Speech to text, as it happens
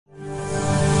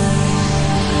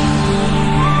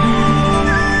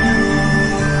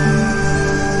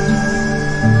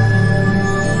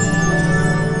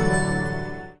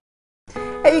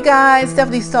Hey guys,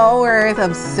 Stephanie Stallworth.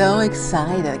 I'm so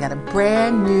excited. I got a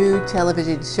brand new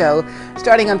television show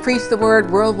starting on Preach the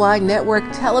Word Worldwide Network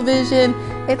Television.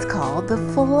 It's called The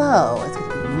Flow. It's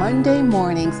going to be Monday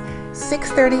mornings,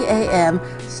 6:30 a.m.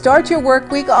 Start your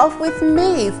work week off with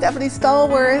me, Stephanie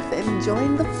Stallworth, and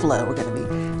join the flow. We're going to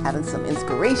be having some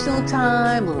inspirational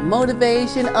time, a little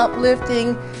motivation,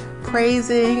 uplifting,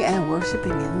 praising, and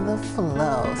worshiping in the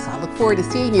flow. So I look forward to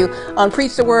seeing you on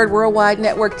Preach the Word Worldwide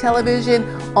Network Television,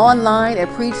 online at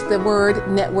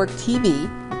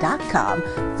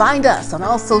preachthewordnetworktv.com. Find us on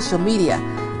all social media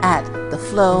at The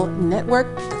Flow Network,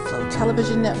 The Flow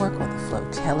Television Network, or The Flow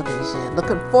Television.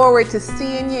 Looking forward to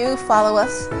seeing you. Follow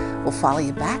us. We'll follow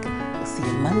you back. We'll see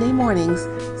you Monday mornings,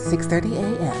 6:30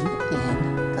 a.m.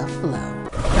 in The Flow.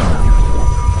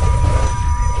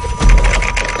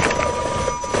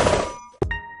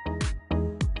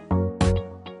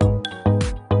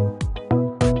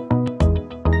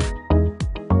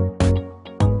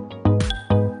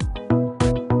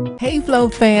 Hey Flow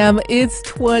fam, it's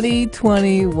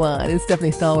 2021. It's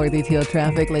Stephanie Stallworth, ETL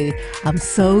Traffic Lady. I'm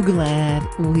so glad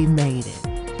we made it.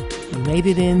 We made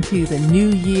it into the new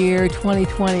year.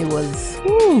 2020 was,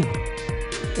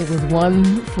 it was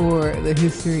one for the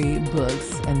history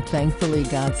books, and thankfully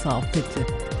God saw fit to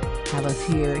have us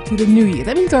here to the new year.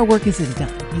 That means our work isn't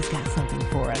done. He's got something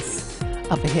for us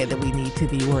up ahead that we need to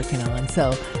be working on.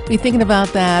 So be thinking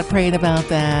about that, praying about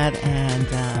that, and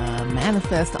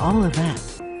manifest all of that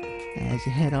as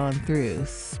you head on through.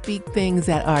 Speak things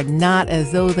that are not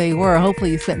as though they were.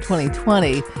 Hopefully you spent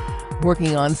 2020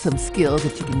 working on some skills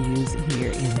that you can use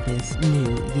here in this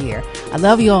new year. I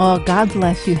love you all. God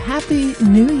bless you. Happy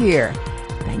New Year.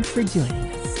 Thanks for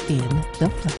joining us in The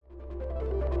Flow.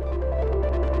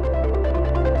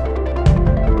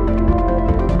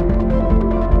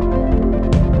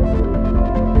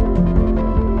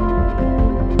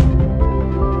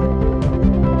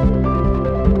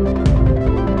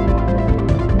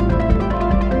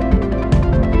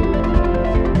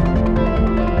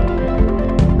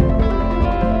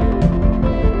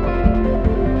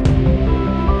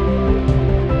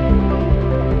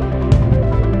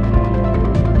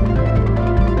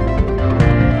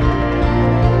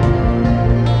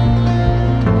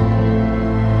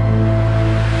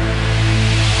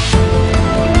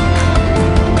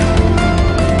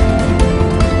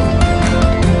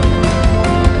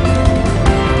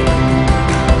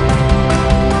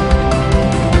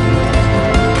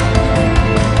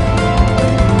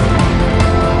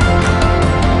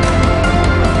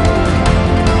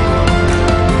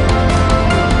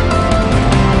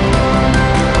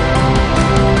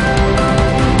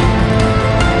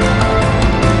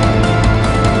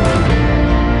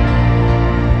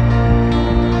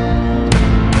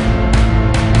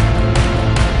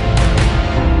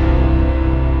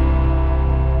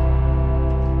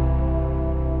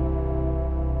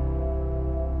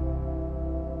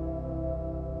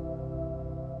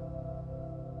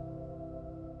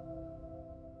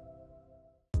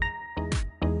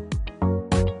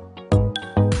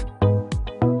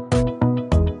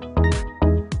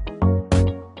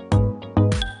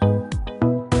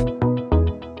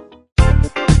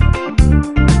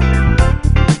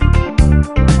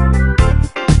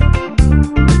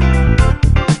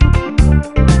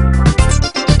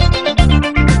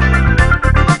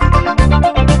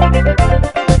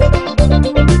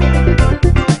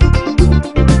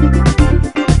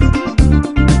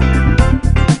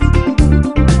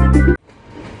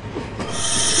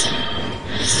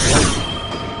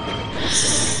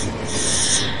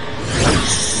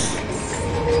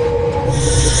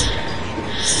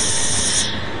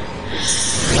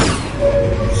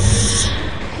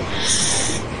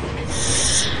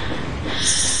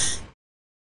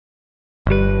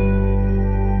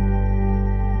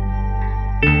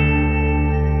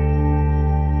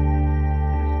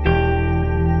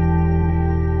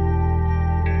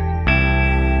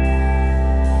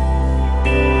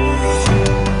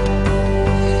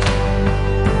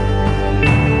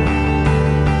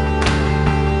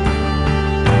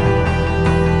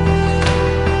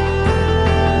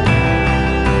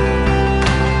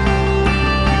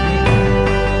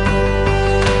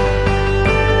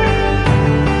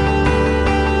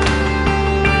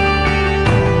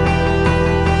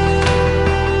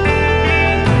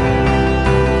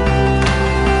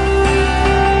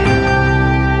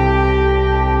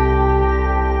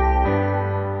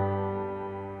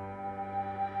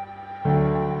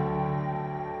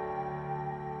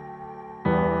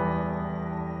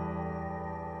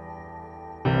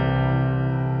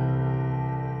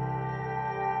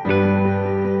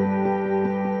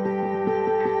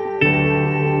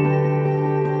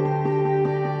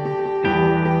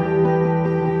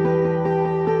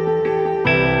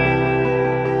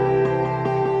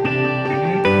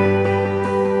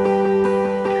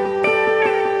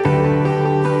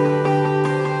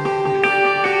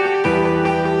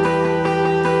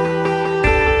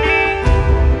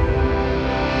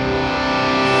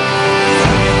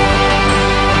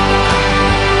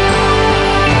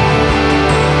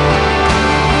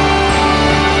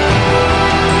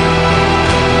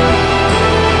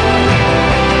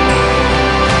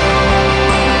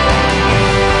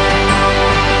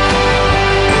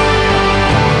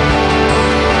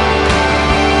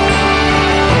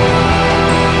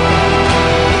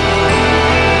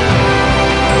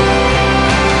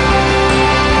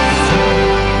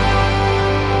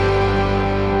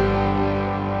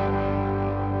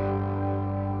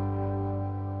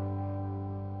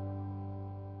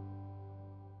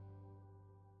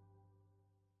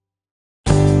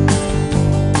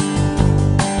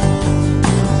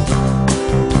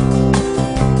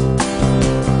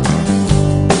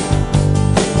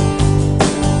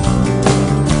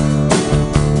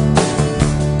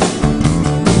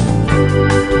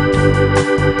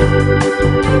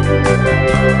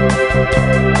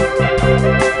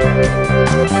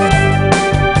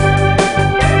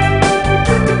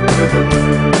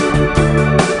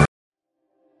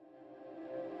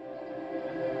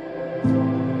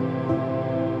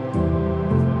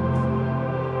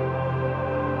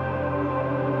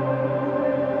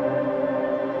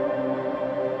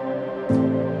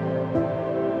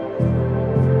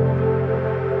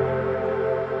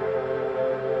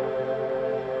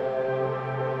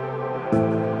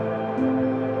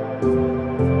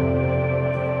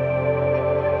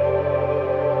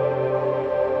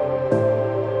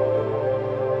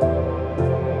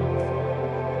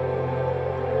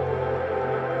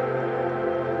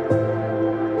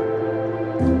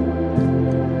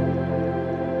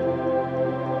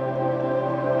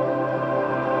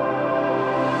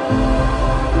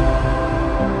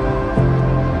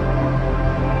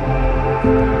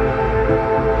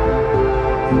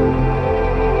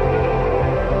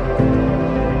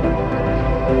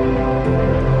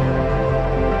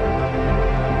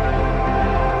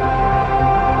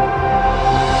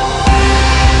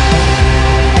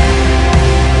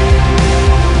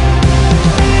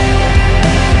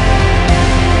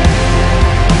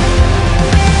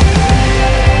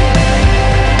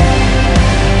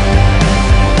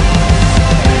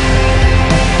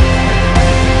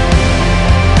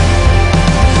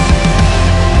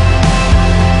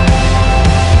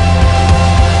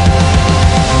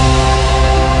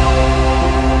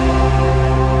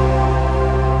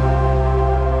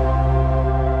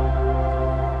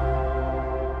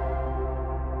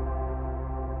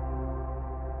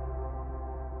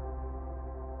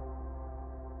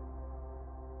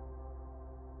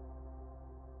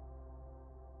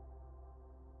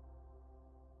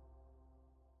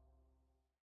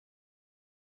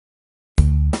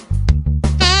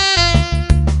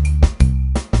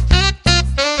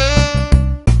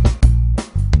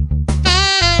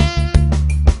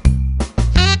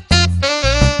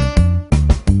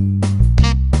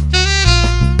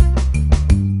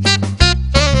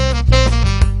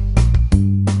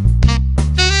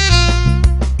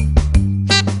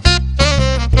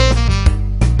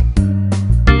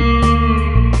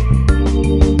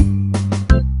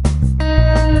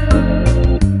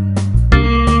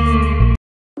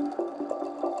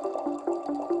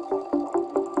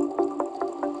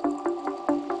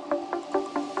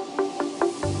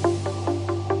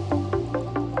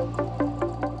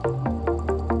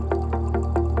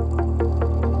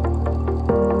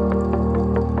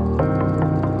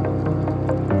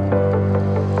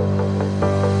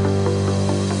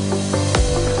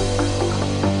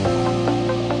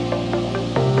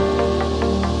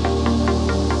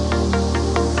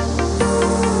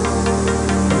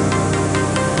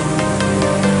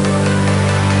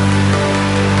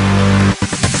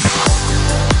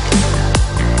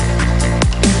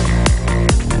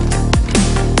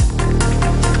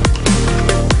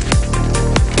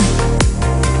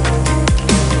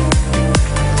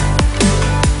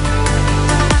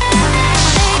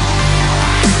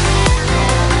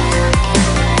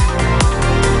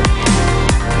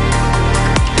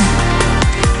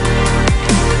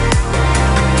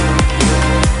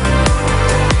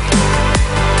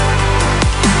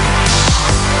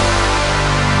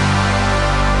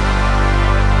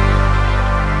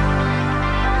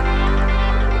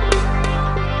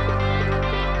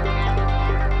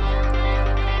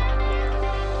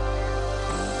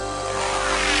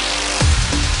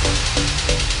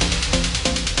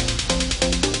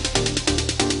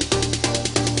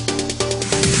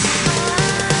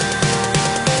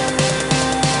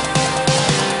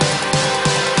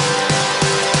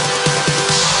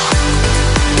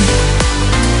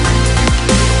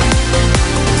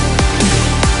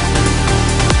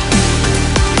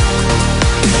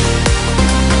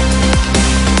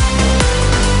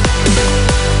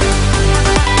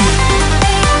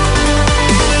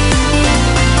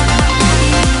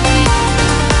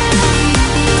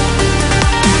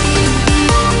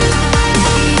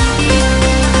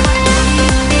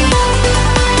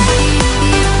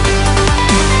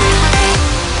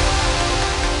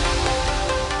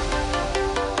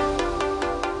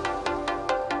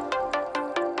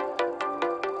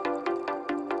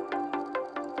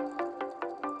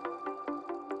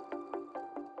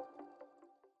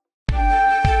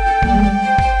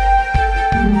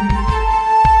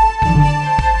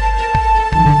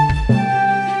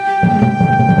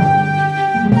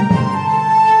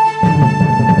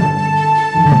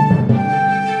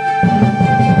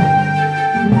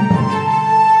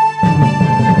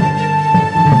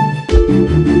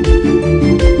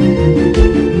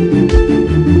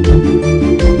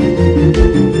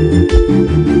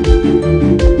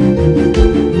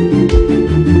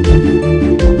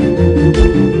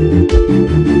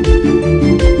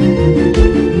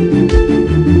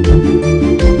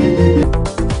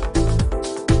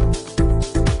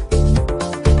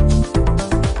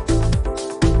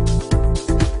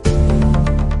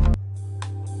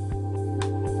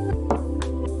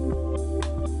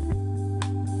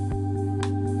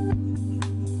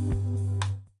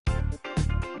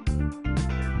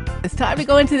 It's time to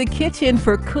go into the kitchen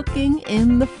for Cooking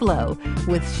in the Flow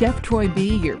with Chef Troy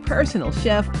B., your personal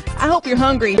chef. I hope you're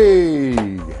hungry.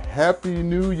 Hey, Happy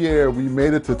New Year. We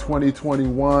made it to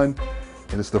 2021,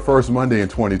 and it's the first Monday in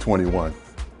 2021.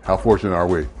 How fortunate are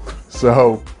we?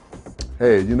 So,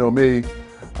 hey, you know me,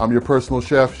 I'm your personal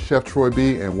chef, Chef Troy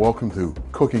B., and welcome to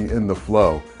Cooking in the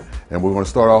Flow. And we're going to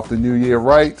start off the new year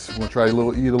right. We're going to try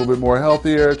to eat a little bit more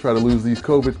healthier, try to lose these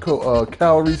COVID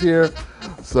calories here.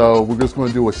 So we're just going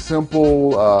to do a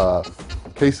simple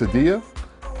quesadilla.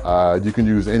 You can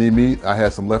use any meat. I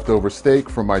had some leftover steak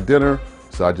from my dinner,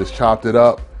 so I just chopped it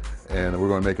up, and we're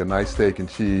going to make a nice steak and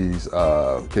cheese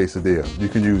quesadilla. You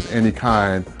can use any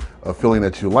kind of filling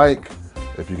that you like.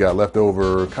 If you got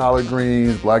leftover collard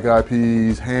greens, black eyed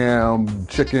peas, ham,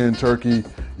 chicken, turkey,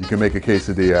 you can make a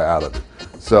quesadilla out of it.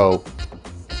 So,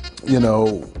 you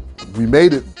know, we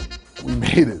made it. We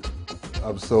made it.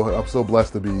 I'm so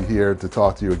blessed to be here to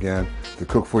talk to you again, to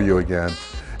cook for you again.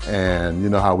 And you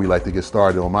know how we like to get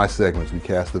started on my segments. We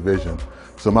cast a vision.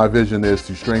 So my vision is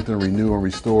to strengthen, renew, and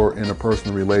restore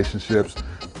interpersonal relationships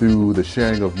through the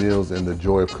sharing of meals and the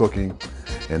joy of cooking.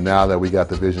 And now that we got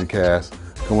the vision cast,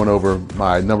 coming over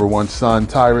my number one son,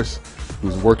 Tyrus,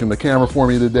 who's working the camera for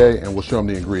me today, and we'll show him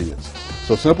the ingredients.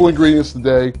 So simple ingredients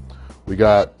today. We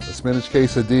got a spinach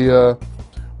quesadilla.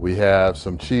 We have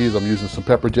some cheese. I'm using some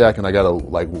pepper jack, and I got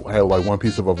have one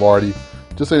piece of Havarti.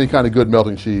 Just any kind of good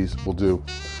melting cheese will do.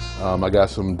 I got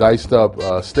some diced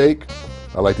up steak.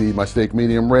 I like to eat my steak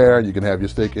medium rare. You can have your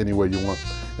steak any way you want.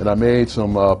 And I made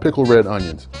some pickled red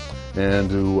onions. And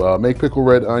to make pickled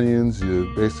red onions,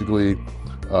 you basically,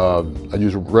 I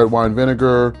use red wine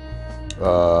vinegar,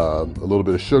 a little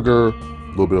bit of sugar, a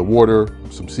little bit of water,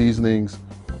 some seasonings,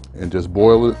 and just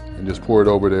boil it and just pour it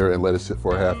over there and let it sit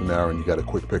for a half an hour, and you got a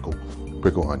quick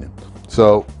pickle onion.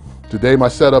 So today my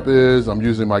setup is I'm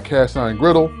using my cast iron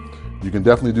griddle. You can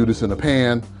definitely do this in a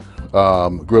pan.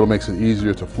 Griddle makes it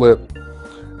easier to flip.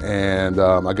 And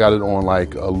I got it on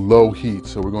like a low heat.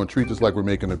 So we're going to treat this like we're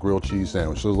making a grilled cheese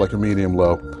sandwich. So it's like a medium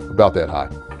low, about that high.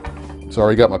 So I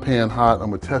already got my pan hot. I'm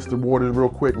going to test the water real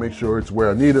quick, make sure it's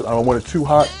where I need it. I don't want it too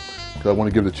hot because I want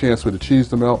to give it a chance for the cheese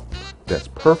to melt. That's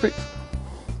perfect.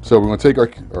 So we're going to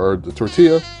take the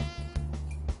tortilla,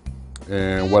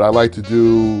 and what I like to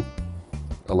do,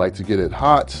 I like to get it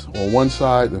hot on one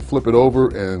side and flip it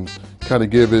over and kind of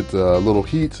give it a little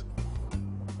heat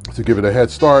to give it a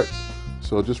head start.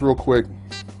 So just real quick,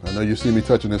 I know you see me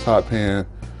touching this hot pan.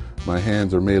 My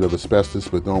hands are made of asbestos,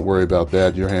 but don't worry about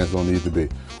that. Your hands don't need to be.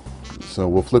 So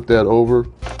we'll flip that over.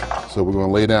 So we're going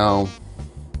to lay down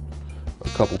a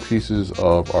couple pieces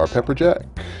of our pepper jack.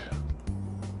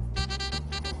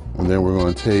 And then we're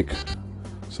going to take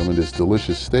some of this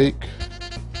delicious steak,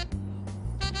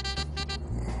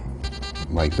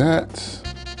 like that.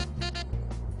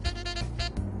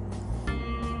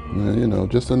 And, you know,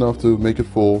 just enough to make it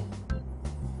full.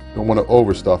 Don't want to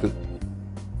overstuff it.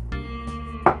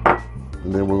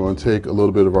 And then we're going to take a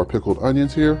little bit of our pickled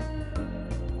onions here.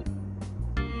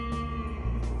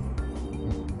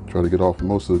 Try to get off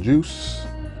most of the juice.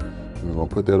 And we're going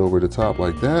to put that over the top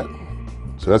like that.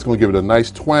 So that's going to give it a nice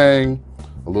twang,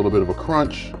 a little bit of a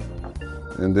crunch.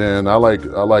 And then I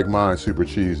like mine super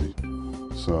cheesy.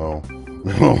 So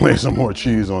we're going to lay some more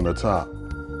cheese on the top.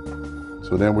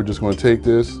 So then we're just going to take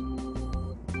this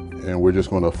and we're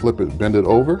just going to flip it, bend it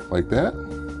over like that.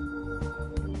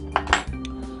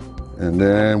 And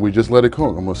then we just let it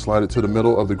cook. I'm going to slide it to the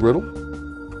middle of the griddle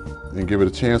and give it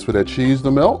a chance for that cheese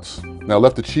to melt. Now I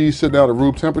left the cheese sit down at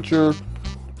room temperature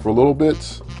for a little bit,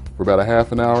 for about a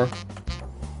half an hour.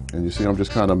 And you see I'm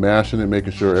just kind of mashing it,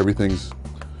 making sure everything's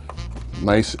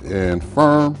nice and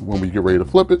firm when we get ready to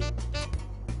flip it.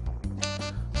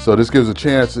 So this gives a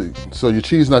chance, so your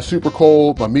cheese not super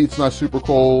cold, my meat's not super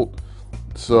cold.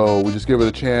 So we just give it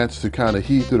a chance to kind of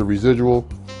heat through the residual.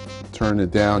 Turn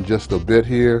it down just a bit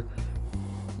here.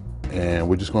 And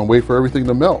we're just gonna wait for everything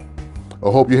to melt.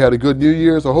 I hope you had a good New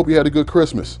Year's. I hope you had a good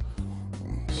Christmas.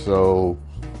 So,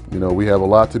 you know, we have a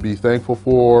lot to be thankful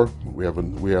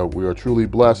we are truly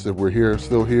blessed that we're here,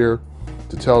 still here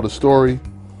to tell the story.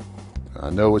 I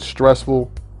know it's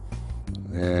stressful,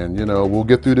 and you know, we'll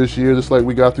get through this year just like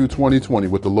we got through 2020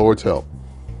 with the Lord's help.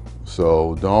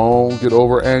 So don't get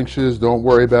over anxious. Don't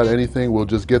worry about anything. We'll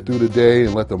just get through the day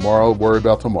and let tomorrow worry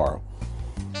about tomorrow.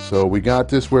 So we got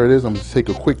this where it is. I'm going to take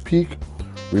a quick peek.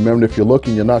 Remember, if you're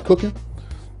looking, you're not cooking.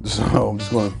 So I'm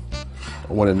just going to,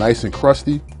 I want it nice and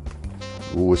crusty.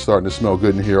 Ooh, it's starting to smell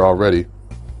good in here already.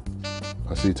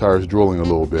 I see Tyrus drooling a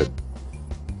little bit,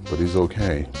 but he's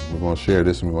okay. We're going to share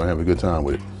this and we're going to have a good time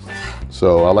with it.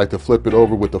 So I like to flip it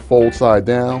over with the fold side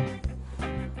down.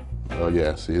 Oh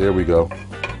yeah, see, there we go.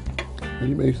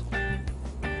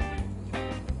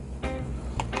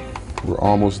 We're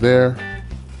almost there.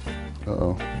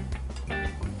 Uh-oh.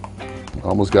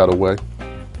 Almost got away.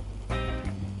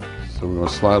 So we're going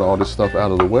to slide all this stuff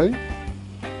out of the way.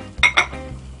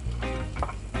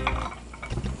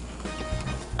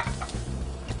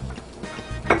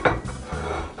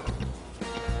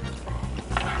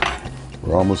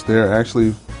 We're almost there.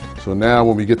 Actually, so now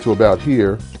when we get to about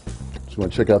here, just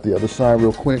want to check out the other side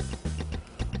real quick.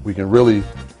 we can really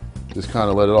just kind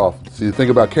of let it off. See, the thing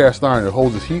about cast iron, it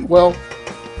holds its heat well,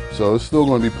 so it's still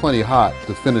going to be plenty hot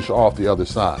to finish off the other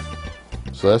side.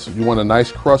 So that's, you want a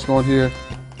nice crust on here.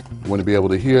 You want to be able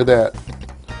to hear that,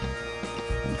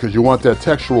 because you want that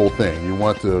textural thing. You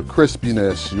want the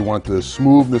crispiness, you want the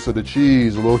smoothness of the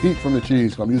cheese, a little heat from the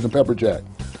cheese. I'm using pepper jack.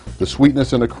 The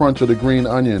sweetness and the crunch of the green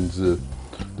onions, the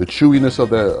chewiness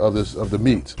of the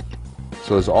meat.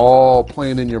 So it's all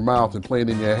playing in your mouth and playing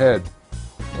in your head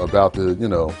about the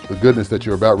goodness that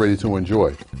you're about ready to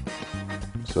enjoy.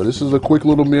 So this is a quick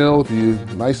little meal.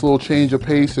 Nice little change of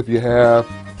pace if you have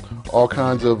all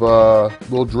kinds of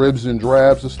little dribs and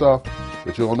drabs of stuff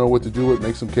that you don't know what to do with.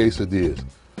 Make some quesadillas.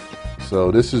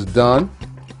 So this is done.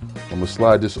 I'm gonna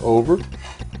slide this over.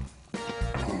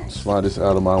 Slide this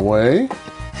out of my way.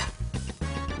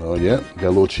 Oh yeah, got a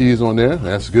little cheese on there.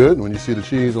 That's good when you see the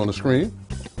cheese on the screen.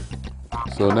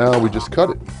 So now we just cut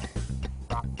it.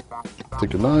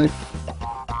 Take a knife.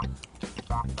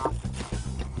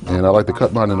 And I like to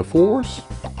cut mine into 4s.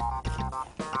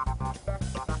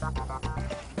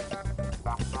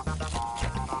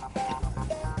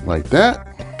 Like that.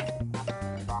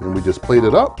 Then we just plate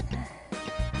it up.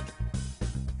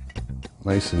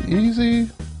 Nice and easy.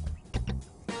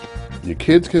 Your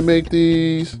kids can make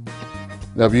these.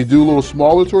 Now if you do little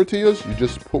smaller tortillas, you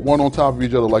just put one on top of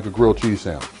each other like a grilled cheese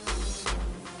sandwich.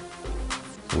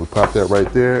 So we pop that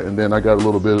right there, and then I got a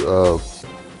little bit of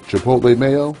chipotle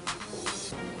mayo.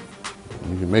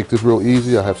 You can make this real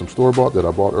easy. I have some store-bought that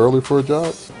I bought earlier for a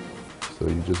job. So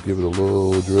you just give it a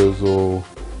little drizzle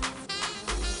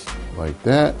like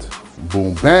that.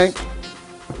 Boom, bang.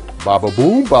 Baba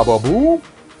boom, baba boom.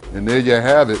 And there you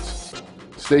have it.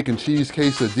 Steak and cheese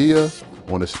quesadilla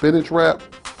on a spinach wrap.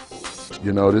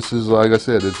 You know, this is, like I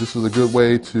said, this is a good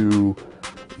way to,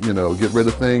 get rid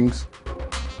of things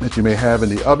that you may have in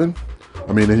the oven.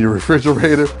 In your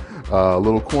refrigerator.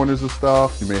 Little corners of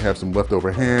stuff. You may have some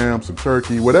leftover ham, some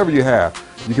turkey, whatever you have.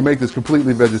 You can make this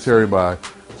completely vegetarian by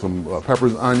some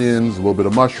peppers, onions, a little bit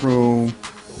of mushroom.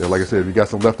 Yeah, like I said, if you got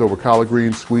some leftover collard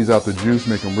greens, squeeze out the juice,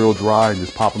 make them real dry, and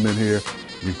just pop them in here.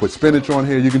 You can put spinach on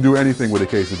here. You can do anything with a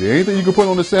quesadilla. Anything you can put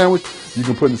on a sandwich, you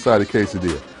can put inside a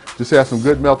quesadilla. Just have some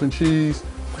good melting cheese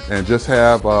and just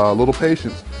have a little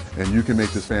patience, and you can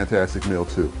make this fantastic meal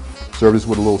too. Serve this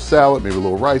with a little salad, maybe a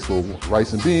little rice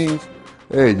and beans.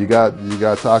 Hey, you got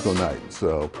taco night.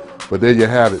 So, but there you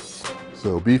have it.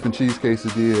 So beef and cheese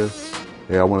quesadilla.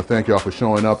 Hey, I want to thank y'all for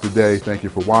showing up today. Thank you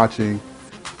for watching.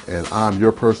 And I'm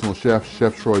your personal chef,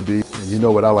 Chef Troy B. And you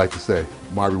know what I like to say,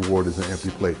 my reward is an empty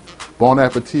plate. Bon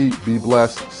appetit, be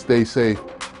blessed, stay safe,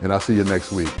 and I'll see you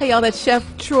next week. Hey y'all, that's Chef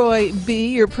Troy B,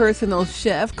 your personal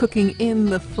chef, cooking in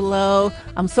the flow.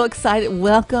 I'm so excited.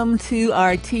 Welcome to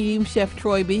our team, Chef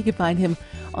Troy B. You can find him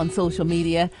on social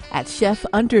media at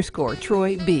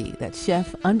chef_Troy B. That's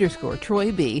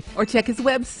chef_Troy B. Or check his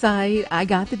website,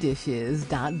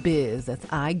 IGotTheDishes.biz. That's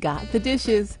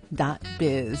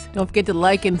IGotTheDishes.biz. Don't forget to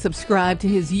like and subscribe to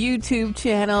his YouTube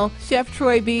channel. Chef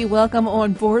Troy B, welcome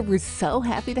on board. We're so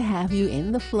happy to have you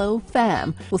in the Flow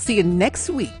fam. We'll see you next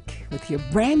week with your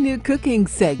brand new cooking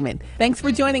segment. Thanks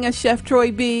for joining us, Chef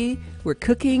Troy B. We're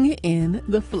cooking in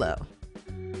the flow.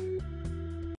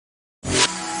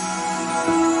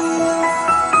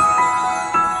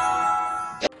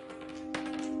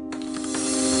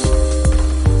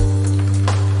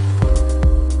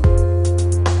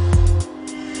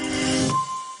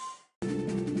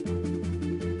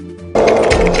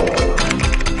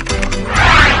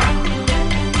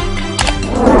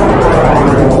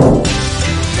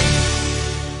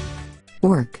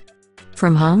 Work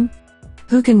from home?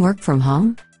 Who can work from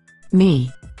home? Me.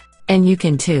 And you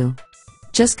can too.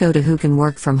 Just go to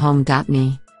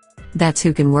whocanworkfromhome.me. That's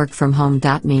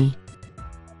whocanworkfromhome.me.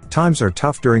 Times are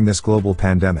tough during this global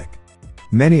pandemic.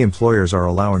 Many employers are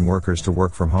allowing workers to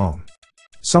work from home.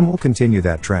 Some will continue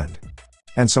that trend.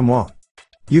 And some won't.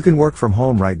 You can work from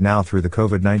home right now through the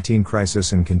COVID-19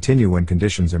 crisis and continue when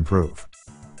conditions improve.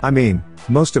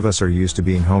 Most of us are used to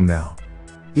being home now.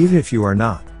 Even if you are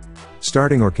not.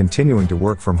 Starting or continuing to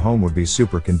work from home would be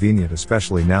super convenient,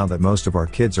 especially now that most of our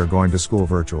kids are going to school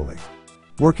virtually.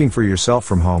 Working for yourself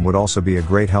from home would also be a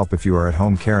great help if you are at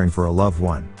home caring for a loved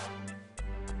one.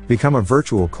 Become a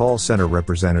virtual call center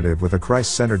representative with a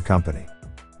Christ-centered company.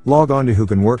 Log on to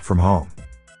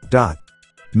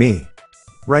whocanworkfromhome.me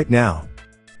right now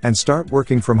and start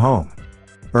working from home.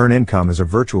 Earn income as a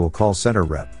virtual call center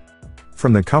rep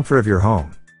from the comfort of your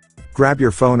home. Grab your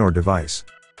phone or device.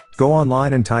 Go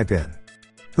online and type in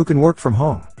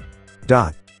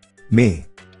whocanworkfromhome.me.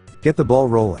 Get the ball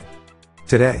rolling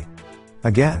today.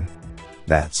 Again,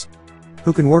 that's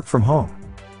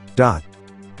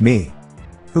whocanworkfromhome.me.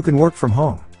 Who can work from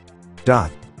home?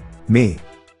 Me.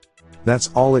 That's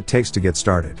all it takes to get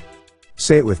started.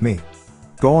 Say it with me.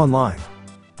 Go online.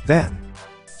 Then,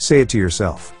 say it to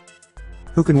yourself.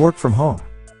 Who can work from home?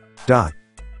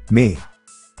 Me.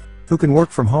 Who can work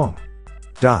from home?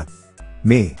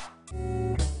 Me.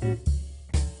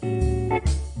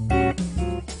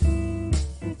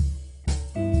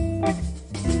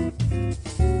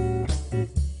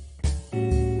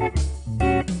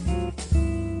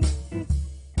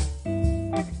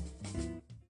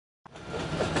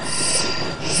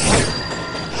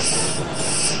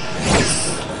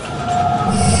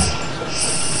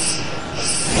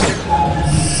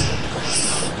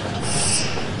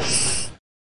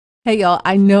 Hey y'all,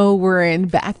 I know we're in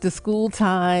back to school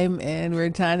time and we're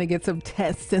trying to get some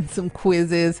tests and some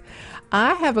quizzes.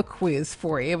 I have a quiz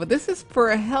for you, but this is for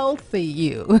a healthy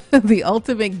you, the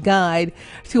ultimate guide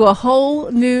to a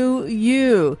whole new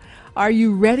you. Are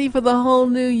you ready for the whole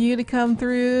new you to come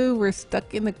through? We're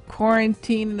stuck in the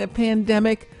quarantine and the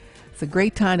pandemic. It's a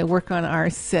great time to work on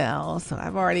ourselves. So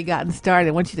I've already gotten started.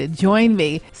 I want you to join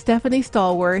me.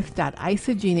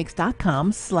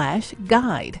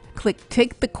 StephanieStallworth.isagenics.com/guide. Click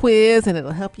take the quiz and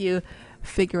it'll help you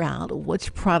figure out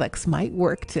which products might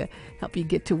work to help you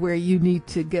get to where you need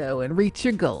to go and reach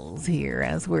your goals here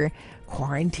as we're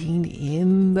quarantined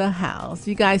in the house.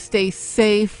 You guys stay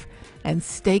safe and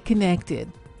stay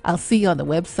connected. I'll see you on the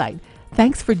website.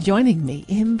 Thanks for joining me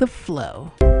in the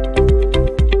flow.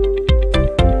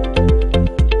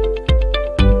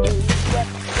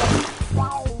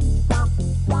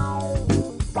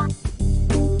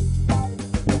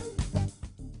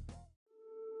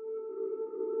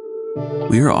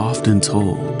 We are often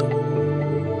told,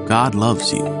 God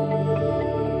loves you.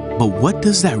 But what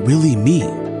does that really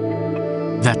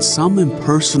mean? That some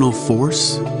impersonal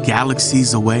force,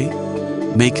 galaxies away,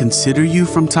 may consider you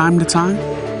from time to time?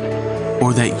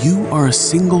 Or that you are a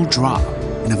single drop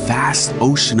in a vast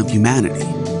ocean of humanity,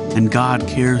 and God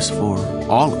cares for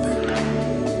all of it?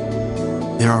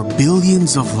 There are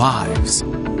billions of lives,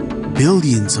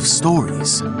 billions of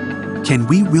stories. Can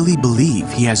we really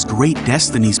believe He has great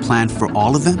destinies planned for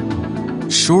all of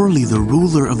them? Surely the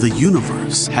ruler of the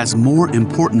universe has more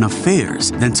important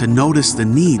affairs than to notice the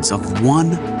needs of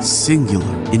one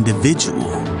singular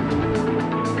individual.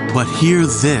 But hear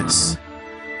this,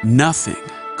 nothing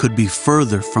could be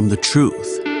further from the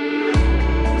truth.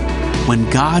 When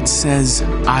God says,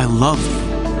 I love you,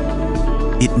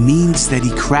 it means that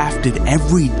He crafted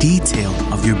every detail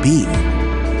of your being.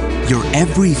 Your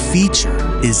every feature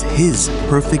is His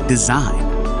perfect design.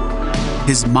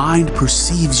 His mind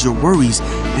perceives your worries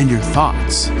and your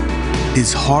thoughts.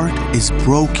 His heart is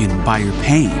broken by your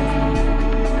pain.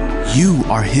 You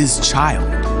are His child,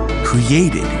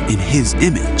 created in His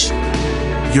image.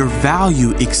 Your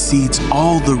value exceeds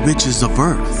all the riches of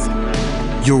earth.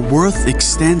 Your worth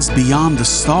extends beyond the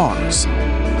stars.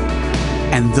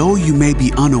 And though you may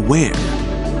be unaware,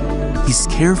 He's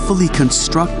carefully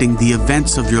constructing the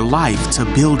events of your life to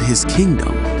build His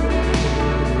kingdom.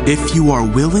 If you are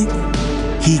willing,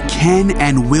 He can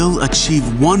and will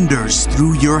achieve wonders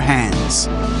through your hands.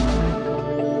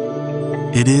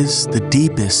 It is the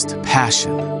deepest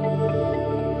passion,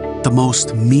 the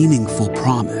most meaningful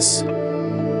promise.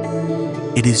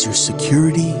 It is your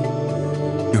security,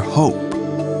 your hope,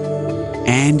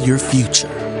 and your future.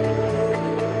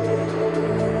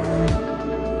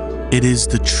 It is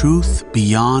the truth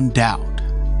beyond doubt.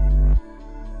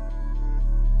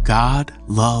 God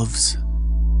loves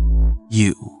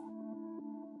you.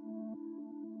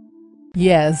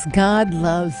 Yes, God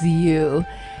loves you.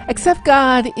 Accept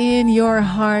God in your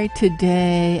heart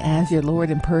today as your Lord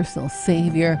and personal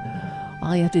Savior.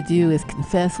 All you have to do is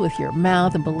confess with your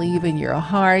mouth and believe in your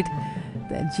heart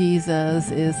that Jesus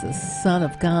is the Son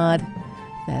of God,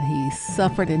 that He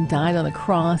suffered and died on the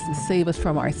cross to save us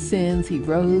from our sins. He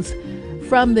rose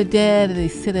from the dead and He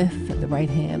sitteth at the right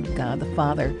hand of God the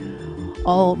Father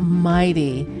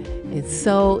Almighty. It's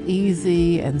so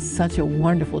easy and such a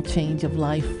wonderful change of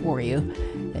life for you.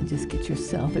 And just get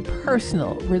yourself a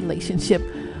personal relationship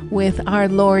with our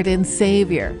Lord and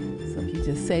Savior. So if you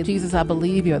just say, Jesus, I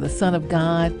believe you're the Son of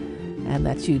God and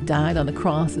that you died on the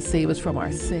cross to save us from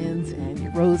our sins and you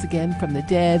rose again from the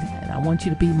dead, and I want you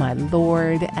to be my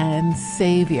Lord and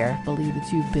Savior. Believe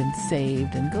that you've been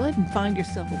saved, and go ahead and find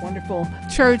yourself a wonderful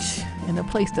church and a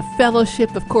place to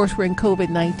fellowship. Of course, we're in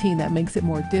COVID-19. That makes it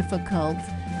more difficult,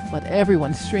 but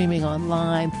everyone's streaming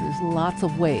online. So there's lots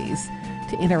of ways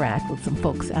to interact with some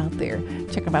folks out there.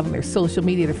 Check them out on their social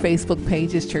media, their Facebook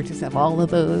pages. Churches have all of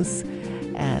those.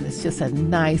 And it's just a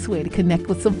nice way to connect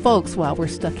with some folks while we're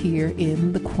stuck here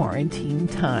in the quarantine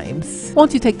times.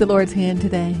 Won't you take the Lord's hand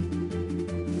today?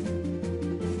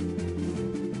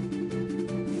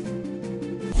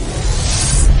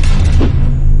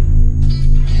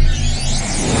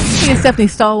 Hey, it's Stephanie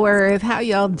Stallworth. How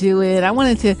y'all doing? I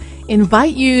wanted to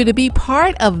invite you to be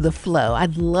part of the flow.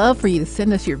 I'd love for you to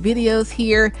send us your videos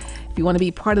here. If you want to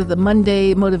be part of the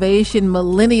Monday Motivation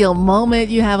Millennial Moment,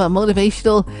 you have a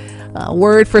motivational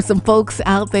word for some folks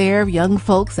out there, young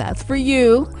folks, that's for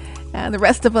you. And the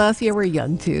rest of us, yeah, we're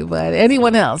young too, but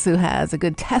anyone else who has a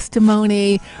good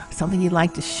testimony, or something you'd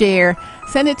like to share,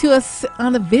 send it to us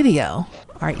on a video.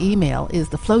 Our email is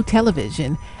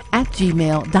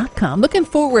theflowtelevision@gmail.com. Looking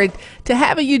forward to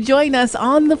having you join us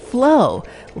on The Flow.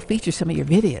 We'll feature some of your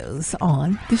videos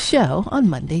on the show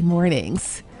on Monday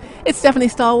mornings. It's Stephanie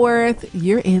Stallworth.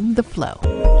 You're in The Flow.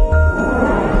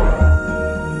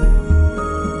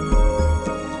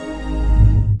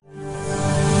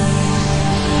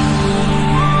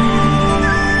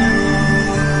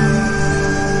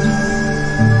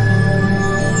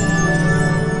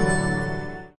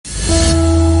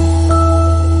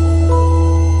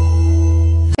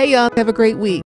 Hey, y'all. Have a great week.